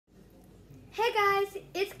Hey guys,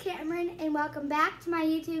 it's Cameron and welcome back to my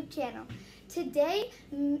YouTube channel. Today,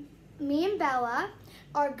 me and Bella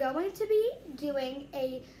are going to be doing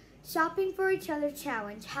a shopping for each other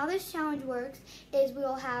challenge. How this challenge works is we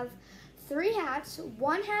will have 3 hats.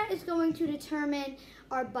 One hat is going to determine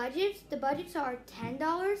our budgets. The budgets are $10,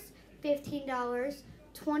 $15,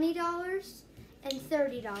 $20, and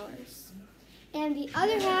 $30. And the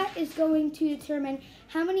other hat is going to determine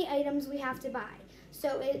how many items we have to buy.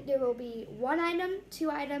 So there will be 1 item, 2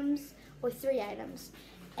 items, or 3 items.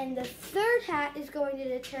 And the third hat is going to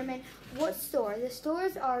determine what store. The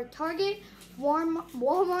stores are Target,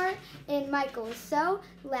 Walmart, and Michael's. So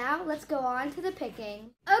now let's go on to the picking.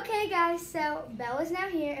 Okay guys, so Bella's now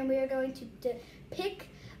here and we are going to pick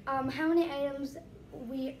how many items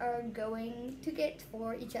we are going to get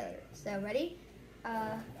for each other. So ready?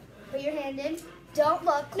 Put your hand in. Don't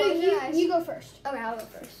look. Close your eyes. You go first. Okay, I'll go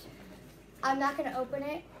first. I'm not going to open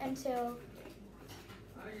it until...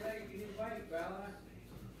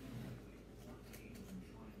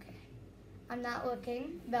 Okay. I'm not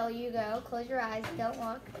looking. Bella, you go. Close your eyes. Don't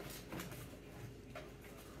look.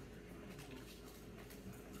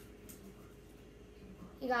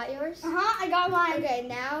 You got yours? I got mine. Okay,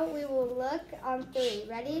 now we will look on 3.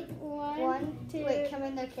 Ready? 1, 2. Wait, come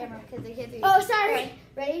in the camera because they can't do it. Oh, sorry. Okay,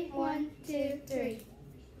 ready? 1, 2, 3.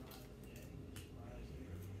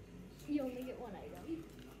 You only get 1 item.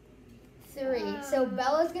 3. So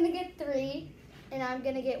Bella's gonna get 3, and I'm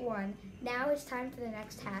gonna get 1. Now it's time for the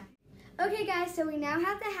next hat. Okay, guys. So we now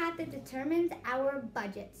have the hat that determines our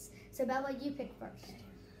budgets. So Bella, you pick first.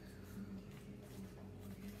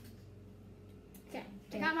 Okay,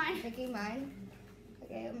 I got mine. Picking mine.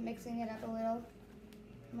 Okay, I'm mixing it up a little.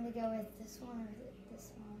 I'm gonna go with this one or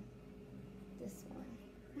this one. This one.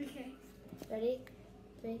 Okay. Ready?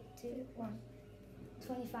 3, 2, 1.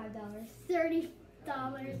 $25. $30.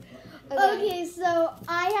 Okay, so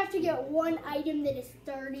I have to get 1 item that is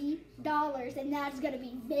 $30, and that's gonna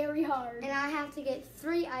be very hard. And I have to get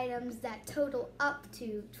 3 items that total up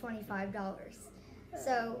to $25.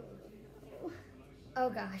 So, oh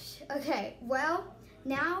gosh. Okay, well,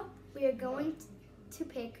 now we are going to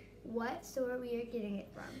pick what store we are getting it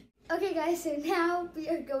from. Okay guys, so now we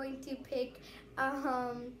are going to pick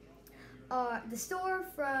the store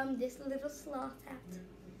from this little sloth hat.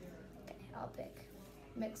 Okay, I'll pick.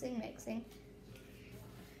 Mixing.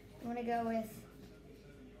 I'm gonna go with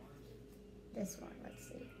this one. Let's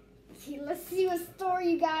see. Let's see what store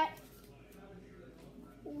you got.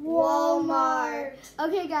 Walmart.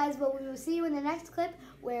 Okay guys, well we will see you in the next clip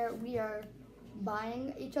where we are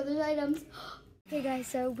buying each other's items. Okay guys,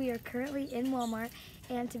 so we are currently in Walmart,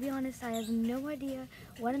 and to be honest, I have no idea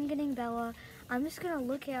what I'm getting Bella. I'm just gonna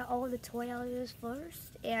look at all the toy areas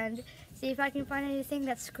first and see if I can find anything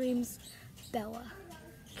that screams Bella.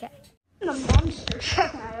 Okay. I'm in a monster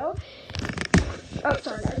truck aisle. Oh,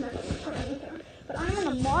 sorry guys, but I'm in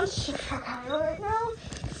a monster truck aisle right now.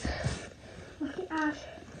 Looking at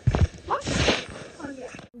monster. Oh yeah.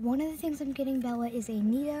 One of the things I'm getting Bella is a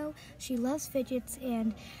Neato. She loves fidgets,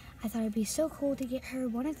 and I thought it'd be so cool to get her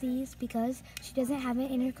one of these because she doesn't have it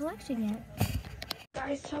in her collection yet.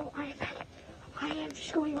 Guys, so I am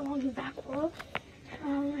just going along the back wall.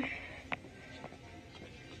 I'm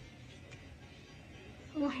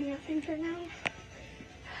looking at things right now.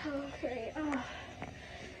 Okay, I'm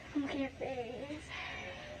looking at things.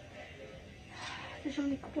 There's so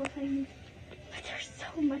many cool things, but there's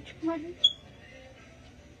so much money.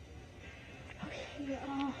 Okay,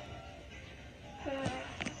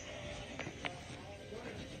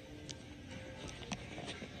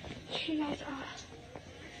 okay guys,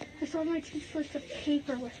 I saw my 2 slips of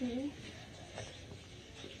paper with me.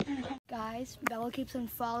 Guys, Bella keeps on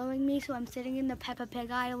following me, so I'm sitting in the Peppa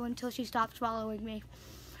Pig aisle until she stops following me.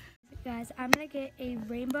 Guys, I'm gonna get a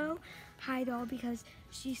rainbow high doll because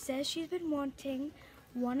she says she's been wanting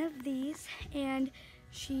one of these, and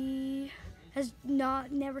she has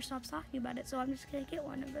never stopped talking about it, so I'm just gonna get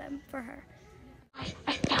one of them for her. I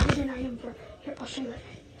found an item for here. I'll show you.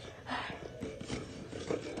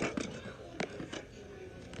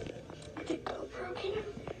 The GoPro cam.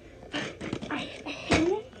 I hid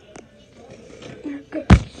it.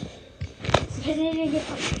 Good. Hid it again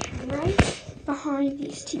right behind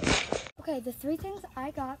these 2. Okay, the 3 things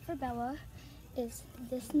I got for Bella is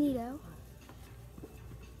this Neato,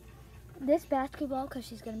 this basketball because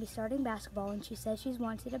she's going to be starting basketball and she says she's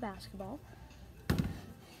wanted a basketball,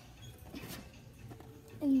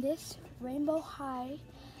 and this rainbow high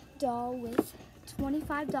doll with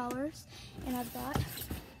 $25, and I've got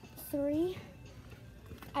 3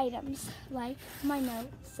 items like my note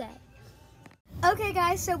said. Okay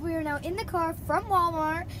guys, so we are now in the car from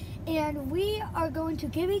Walmart, and we are going to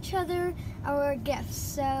give each other our gifts.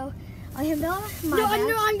 So, I hand Bella my No,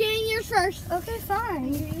 bag. I'm getting yours first. Okay, I'm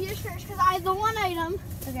fine. getting yours first because I have the one item.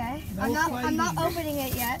 Okay. No I'm not fighting. opening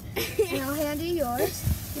it yet. And I'll hand you yours.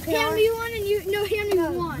 You can Hand all- me one and you, hand me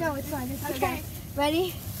no, one. no, it's fine. It's okay. Okay.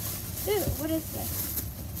 Ready? Ooh, what is this?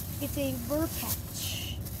 It's a burr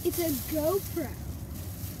patch. It's a GoPro.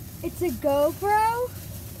 It's a GoPro?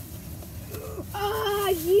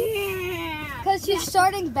 Oh, yeah. Because she's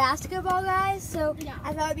starting basketball, guys, so Yeah.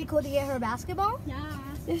 I thought it'd be cool to get her basketball. Yeah.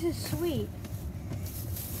 This is sweet.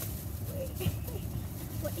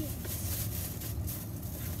 What is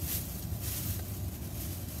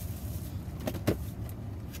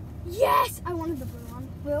Yes! I wanted the blue one.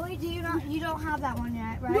 Really? You don't have that one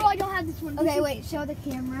yet, right? No, I don't have this one. Okay, wait, show the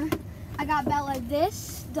camera. I got Bella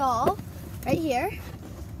this doll right here.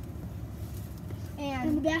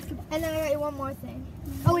 And the basketball. And then I got you one more thing.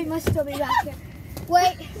 Oh, we must still be back here.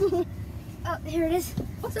 Wait. Oh, here it is.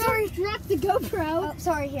 Sorry, drop the GoPro. Oh,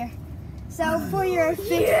 sorry, here. So for your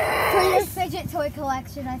fidget toy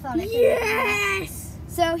collection, I thought I could. Yes!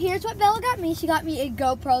 So here's what Bella got me. She got me a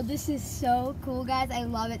GoPro. This is so cool, guys. I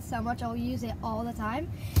love it so much. I'll use it all the time.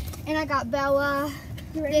 And I got Bella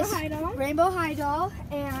The Rainbow this High doll. Rainbow High doll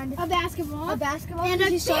and A basketball. a basketball. And a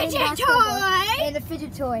She's starting fidget basketball. toy. And a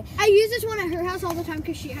fidget toy. I use this one at her house all the time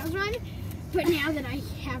because she has one. But now that I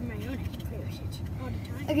have my own, I can play with it all the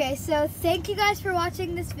time. Okay, so thank you guys for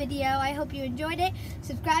watching this video. I hope you enjoyed it.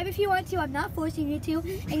 Subscribe if you want to. I'm not forcing you to.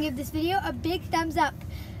 And give this video a big thumbs up.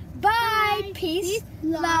 Bye. Bye. Peace,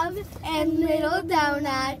 love, and little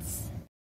donuts.